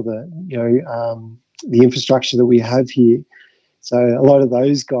chairlifts or the infrastructure that we have here. So a lot of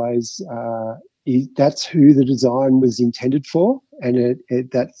those guys, that's who the design was intended for, and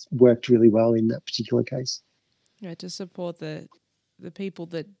that's worked really well in that particular case. Yeah, to support the people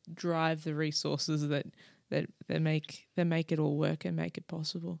that drive the resources that make it all work and make it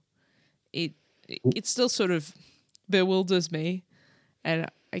possible. It still sort of bewilders me, and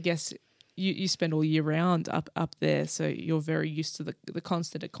I guess you spend all year round up there, so you're very used to the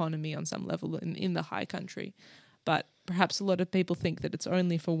constant economy on some level in the high country. But perhaps a lot of people think that it's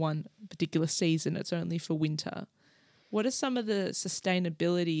only for one particular season, it's only for winter. What are some of the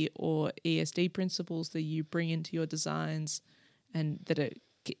sustainability or ESD principles that you bring into your designs and that are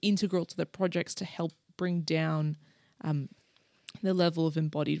integral to the projects to help bring down the level of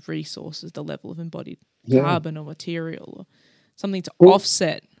embodied resources, the level of embodied carbon or material, or something to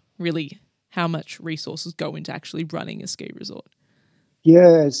offset really how much resources go into actually running a ski resort?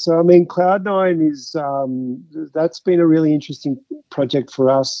 Yeah, so Cloud9 is that's been a really interesting project for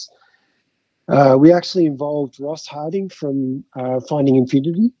us. We actually involved Ross Harding from Finding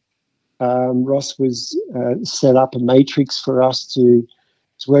Infinity. Ross was set up a matrix for us to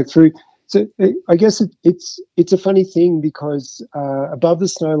work through. So I guess it's a funny thing because above the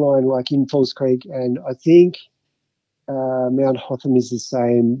snow line, like in Falls Creek, and I think Mount Hotham is the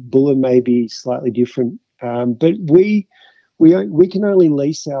same. Buller may be slightly different, but we can only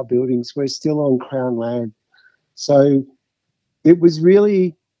lease our buildings. We're still on Crown land, so it was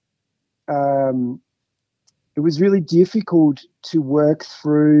really difficult to work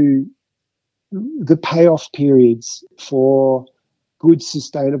through the payoff periods for good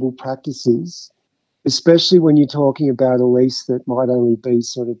sustainable practices, especially when you're talking about a lease that might only be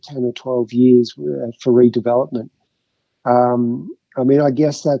sort of 10 or 12 years for redevelopment. I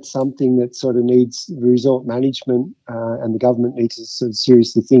guess that's something that sort of needs resort management and the government needs to sort of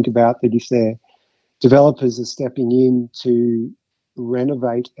seriously think about, that if their developers are stepping in to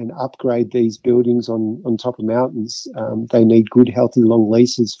renovate and upgrade these buildings on top of mountains, they need good, healthy, long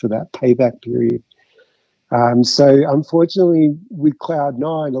leases for that payback period. So unfortunately, with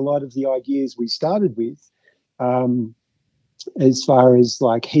Cloud9, a lot of the ideas we started with, as far as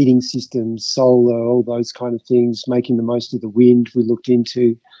like heating systems, solar, all those kind of things, making the most of the wind, we looked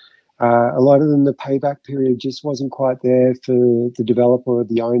into. A lot of them, the payback period just wasn't quite there for the developer or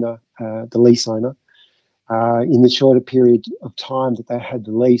the owner, the lease owner, in the shorter period of time that they had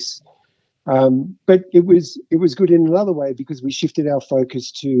the lease. But it was good in another way because we shifted our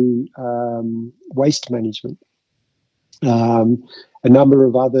focus to waste management. A number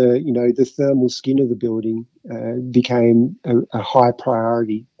of other, the thermal skin of the building became a high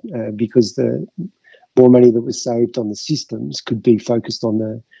priority because the more money that was saved on the systems could be focused on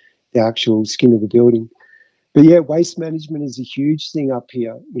the actual skin of the building. But yeah, waste management is a huge thing up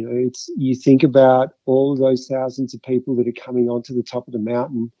here. You think about all of those thousands of people that are coming onto the top of the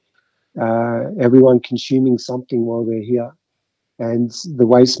mountain, everyone consuming something while they're here. And the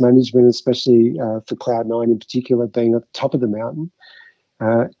waste management, especially for Cloud9 in particular, being at the top of the mountain,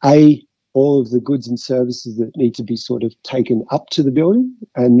 all of the goods and services that need to be sort of taken up to the building,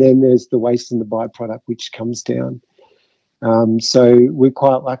 and then there's the waste and the byproduct which comes down. So we're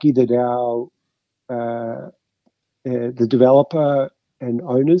quite lucky that the developer and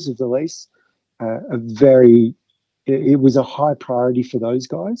owners of the lease it was a high priority for those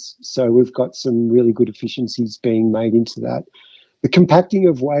guys. So we've got some really good efficiencies being made into that. The compacting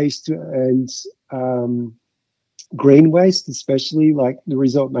of waste and green waste, especially, like the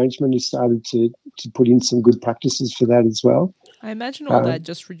resort management has started to put in some good practices for that as well. I imagine all that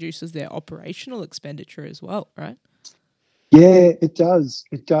just reduces their operational expenditure as well, right? Yeah, it does.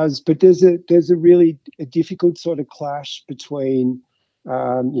 It does. But there's a really difficult sort of clash between,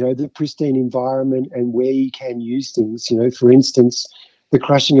 the pristine environment and where you can use things. For instance, the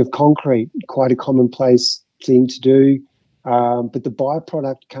crushing of concrete, quite a commonplace thing to do. But the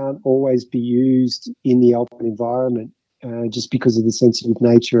byproduct can't always be used in the alpine environment just because of the sensitive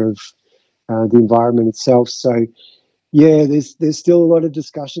nature of the environment itself. So, yeah, there's still a lot of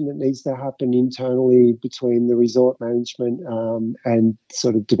discussion that needs to happen internally between the resort management and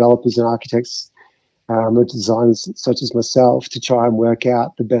sort of developers and architects or designers such as myself to try and work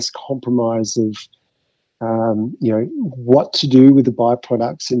out the best compromise of, what to do with the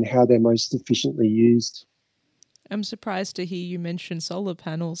byproducts and how they're most efficiently used. I'm surprised to hear you mention solar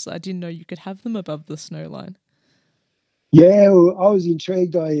panels. I didn't know you could have them above the snow line. Yeah, well, I was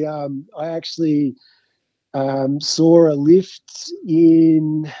intrigued. I actually saw a lift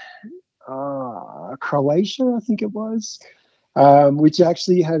in Croatia, I think it was, which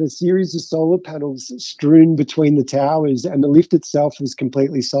actually had a series of solar panels strewn between the towers, and the lift itself was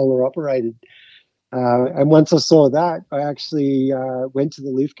completely solar operated. And once I saw that, I actually went to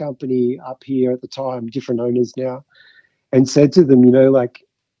the lift company up here at the time, different owners now, and said to them,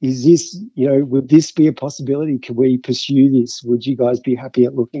 is this, would this be a possibility? Could we pursue this? Would you guys be happy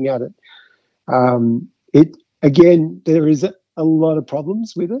at looking at it? Again, there is a lot of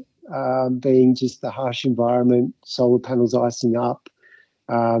problems with it, being just the harsh environment, solar panels icing up,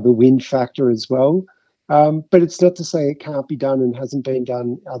 the wind factor as well. But it's not to say it can't be done and hasn't been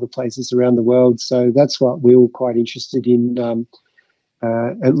done other places around the world. So that's what we were quite interested in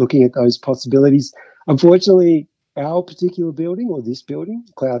at looking at those possibilities. Unfortunately, our particular building, or this building,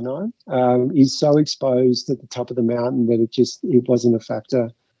 Cloud9, is so exposed at the top of the mountain that it wasn't a factor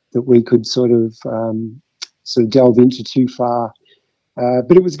that we could sort of delve into too far.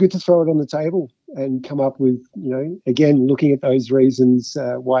 But it was good to throw it on the table and come up with, again, looking at those reasons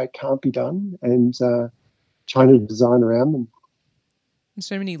why it can't be done and trying to design around them. And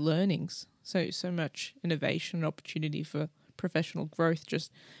so many learnings, so much innovation and opportunity for professional growth,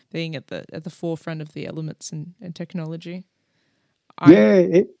 just being at the forefront of the elements and technology.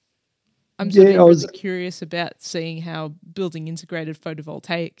 I'm really curious about seeing how building integrated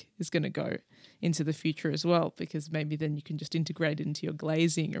photovoltaic is going to go into the future as well, because maybe then you can just integrate it into your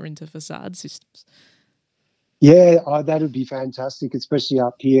glazing or into facade systems. Yeah, that would be fantastic, especially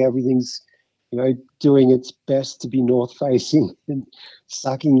up here. Everything's, doing its best to be north facing and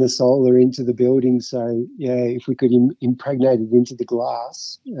sucking the solar into the building. So, yeah, if we could impregnate it into the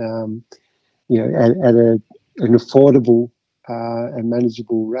glass, at an affordable and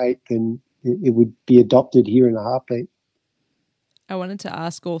manageable rate, then it would be adopted here in a heartbeat. I wanted to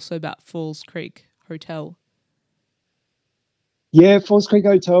ask also about Falls Creek Hotel. Yeah, Falls Creek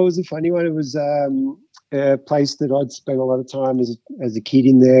Hotel was a funny one. It was a place that I'd spent a lot of time as a kid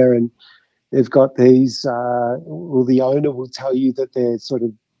in there, and they've got these, the owner will tell you that they're sort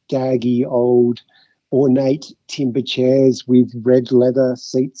of daggy, old ornate timber chairs with red leather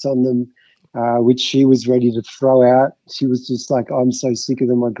seats on them, which she was ready to throw out. She was just like, I'm so sick of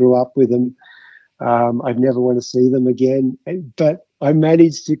them. I grew up with them. I'd never want to see them again. But I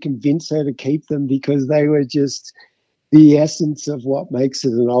managed to convince her to keep them because they were just the essence of what makes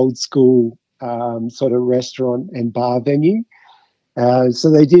it an old school sort of restaurant and bar venue. So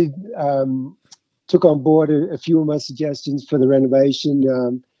they took on board a few of my suggestions for the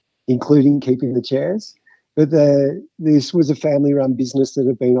renovation, including keeping the chairs. But this was a family-run business that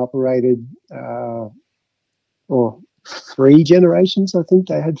had been operated, or 3 generations, I think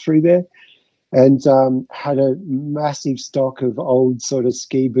they had 3 there, and had a massive stock of old sort of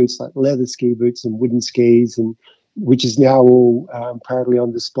ski boots, like leather ski boots and wooden skis, and which is now all proudly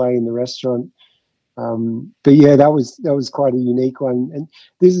on display in the restaurant. But yeah, that was quite a unique one. And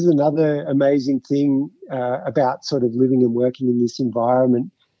this is another amazing thing about sort of living and working in this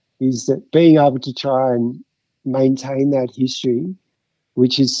environment, is that being able to try and maintain that history,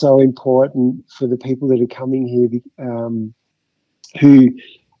 which is so important for the people that are coming here, who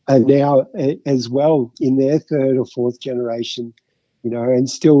are now as well in their 3rd or 4th generation, and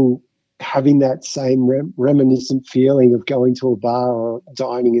still having that same reminiscent feeling of going to a bar or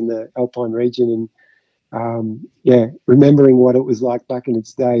dining in the Alpine region and remembering what it was like back in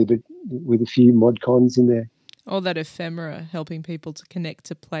its day, but with a few mod cons in there. All that ephemera, helping people to connect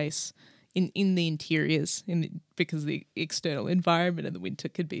to place in the interiors, because the external environment in the winter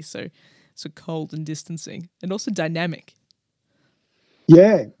could be so cold and distancing, and also dynamic.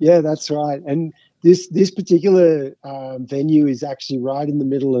 Yeah, that's right. And this particular venue is actually right in the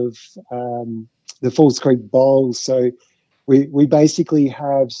middle of the Falls Creek Bowl. So we basically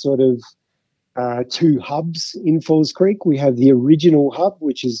have sort of 2 hubs in Falls Creek. We have the original hub,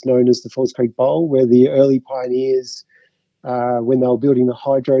 which is known as the Falls Creek Bowl, where the early pioneers, when they were building the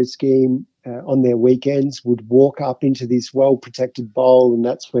hydro scheme on their weekends, would walk up into this well-protected bowl, and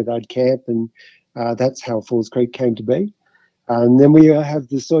that's where they'd camp, and that's how Falls Creek came to be. And then we have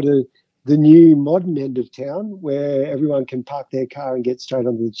the sort of the new modern end of town, where everyone can park their car and get straight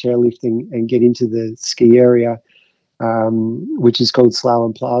onto the chairlift and get into the ski area, which is called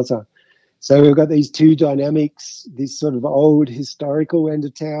Slalom Plaza. So we've got these 2 dynamics, this sort of old historical end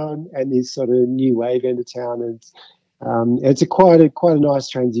of town and this sort of new wave end of town. And it's quite a nice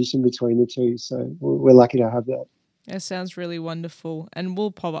transition between the 2. So we're lucky to have that. That sounds really wonderful. And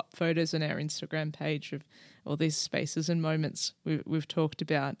we'll pop up photos on our Instagram page of all these spaces and moments we've talked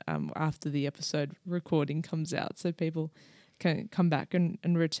about after the episode recording comes out, so people can come back and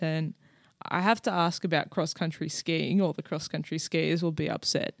return. I have to ask about cross-country skiing. All the cross-country skiers will be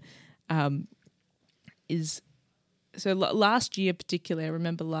upset. Last year particularly, I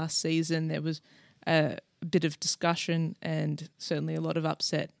remember last season there was a bit of discussion and certainly a lot of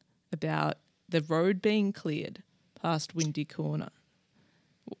upset about the road being cleared past Windy Corner.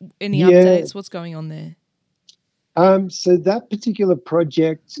 Any updates? What's going on there? So that particular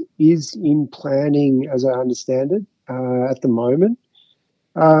project is in planning, as I understand it, at the moment.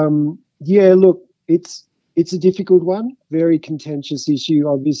 Look, it's a difficult one, very contentious issue.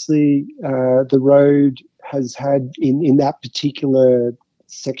 Obviously, the road has had, in that particular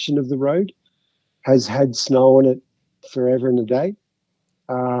section of the road, has had snow on it forever and a day.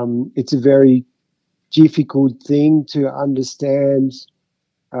 It's a very difficult thing to understand,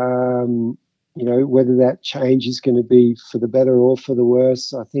 whether that change is going to be for the better or for the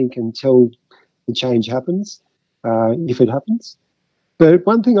worse, I think, until the change happens, if it happens. But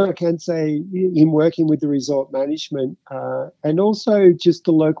one thing I can say, in working with the resort management and also just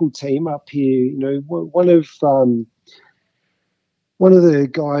the local team up here, one of the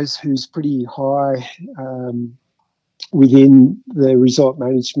guys who's pretty high within the resort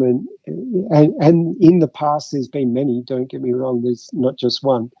management, and in the past there's been many, don't get me wrong, there's not just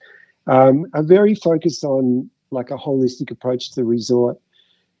one, are very focused on like a holistic approach to the resort.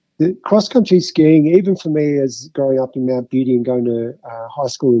 The cross-country skiing, even for me as growing up in Mount Beauty and going to high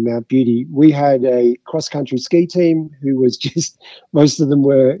school in Mount Beauty, we had a cross-country ski team who was just, most of them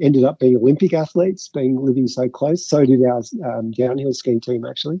ended up being Olympic athletes, living so close. So did our downhill skiing team,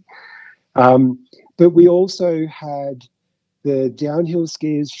 actually. But we also had the downhill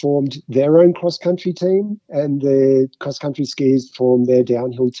skiers formed their own cross-country team, and the cross-country skiers formed their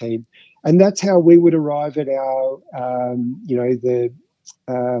downhill team. And that's how we would arrive at our, the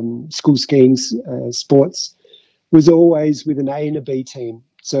school skiing sports was always with an A and a B team.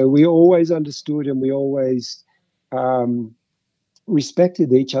 So we always understood and we always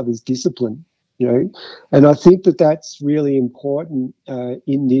respected each other's discipline, And I think that that's really important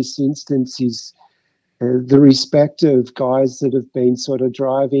in this instance, is the respect of guys that have been sort of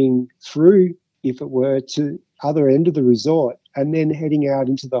driving through if it were, to other end of the resort, and then heading out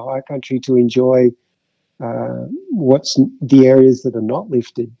into the high country to enjoy what's the areas that are not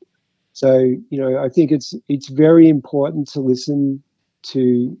lifted. So, I think it's very important to listen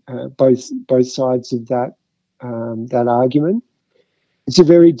to both sides of that argument. It's a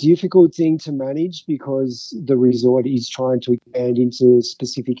very difficult thing to manage because the resort is trying to expand into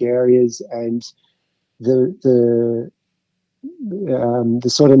specific areas, and the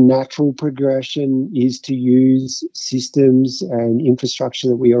sort of natural progression is to use systems and infrastructure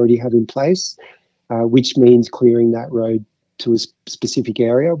that we already have in place, which means clearing that road to a specific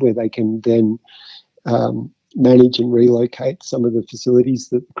area where they can then manage and relocate some of the facilities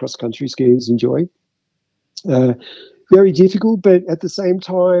that cross-country skiers enjoy. Very difficult, but at the same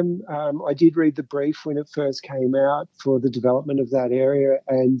time, I did read the brief when it first came out for the development of that area,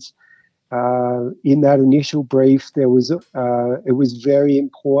 and in that initial brief, it was very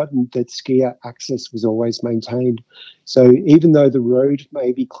important that skier access was always maintained. So even though the road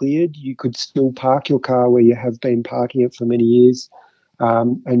may be cleared, you could still park your car where you have been parking it for many years,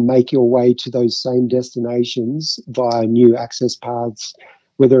 and make your way to those same destinations via new access paths,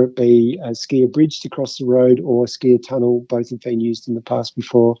 whether it be a skier bridge to cross the road or a skier tunnel. Both have been used in the past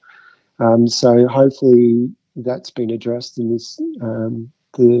before. So hopefully that's been addressed in this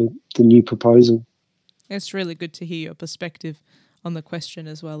the new proposal. It's really good to hear your perspective on the question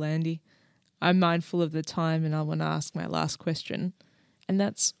as well, Andy. I'm mindful of the time and I want to ask my last question, and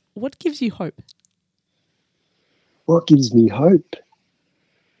that's, what gives you hope? What gives me hope?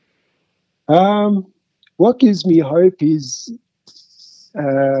 What gives me hope is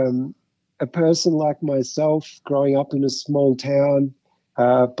a person like myself growing up in a small town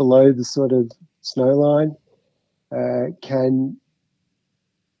below the sort of snow line can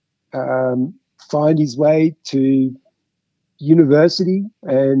find his way to university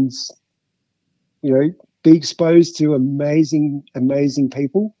and, be exposed to amazing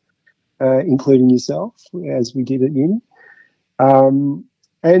people, including yourself, as we did at uni.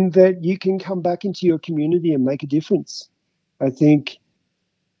 And that you can come back into your community and make a difference. I think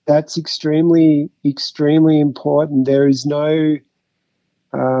that's extremely, extremely important. There is no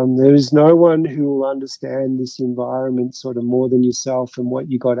one who will understand this environment sort of more than yourself and what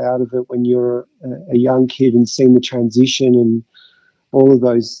you got out of it when you're a young kid and seeing the transition and all of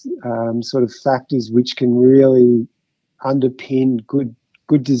those sort of factors which can really underpin good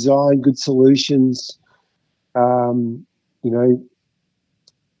design, good solutions.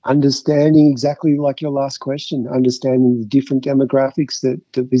 Understanding exactly like your last question, understanding the different demographics that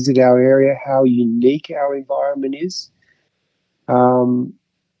visit our area, how unique our environment is. So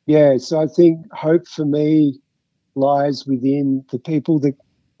I think hope for me lies within the people that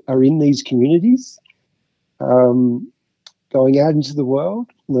are in these communities, going out into the world,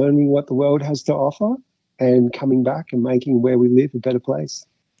 learning what the world has to offer, and coming back and making where we live a better place.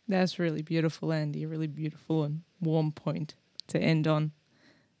 That's really beautiful, Andy, a really beautiful and warm point to end on.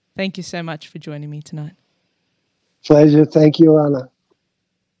 Thank you so much for joining me tonight. Pleasure. Thank you, Ilana.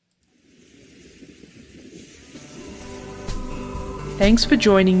 Thanks for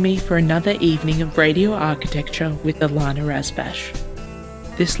joining me for another evening of Radio Architecture with Ilana Razbash.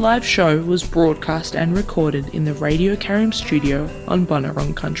 This live show was broadcast and recorded in the Radio Karim studio on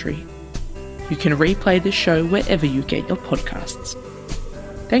Bunurong Country. You can replay the show wherever you get your podcasts.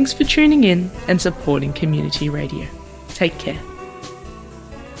 Thanks for tuning in and supporting community radio. Take care.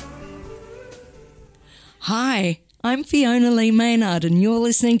 Hi, I'm Fiona Lee Maynard and you're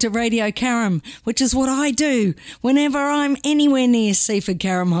listening to Radio Karim, which is what I do whenever I'm anywhere near Seaford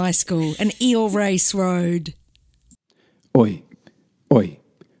Karim High School and Eel Race Road. Oi, oi,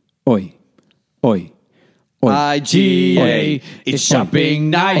 oi, oi, oi. IGA, it's shopping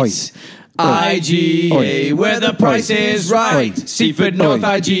night. IGA, where the price is right. Seaford North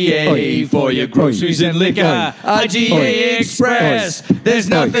IGA, for your groceries and liquor. IGA Express, there's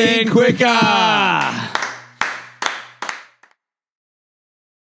nothing quicker.